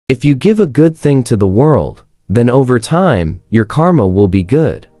If you give a good thing to the world, then over time, your karma will be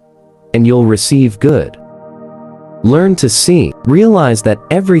good. And you'll receive good. Learn to see. Realize that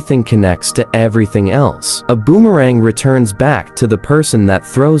everything connects to everything else. A boomerang returns back to the person that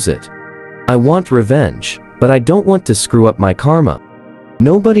throws it. I want revenge, but I don't want to screw up my karma.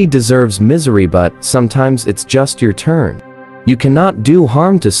 Nobody deserves misery, but sometimes it's just your turn. You cannot do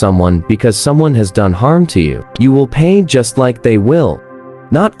harm to someone because someone has done harm to you. You will pay just like they will.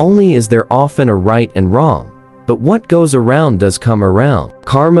 Not only is there often a right and wrong, but what goes around does come around.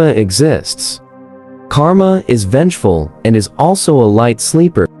 Karma exists. Karma is vengeful and is also a light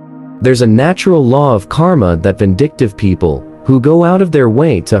sleeper. There's a natural law of karma that vindictive people, who go out of their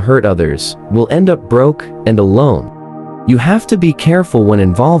way to hurt others, will end up broke and alone. You have to be careful when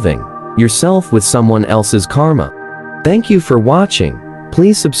involving yourself with someone else's karma. Thank you for watching.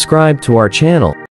 Please subscribe to our channel.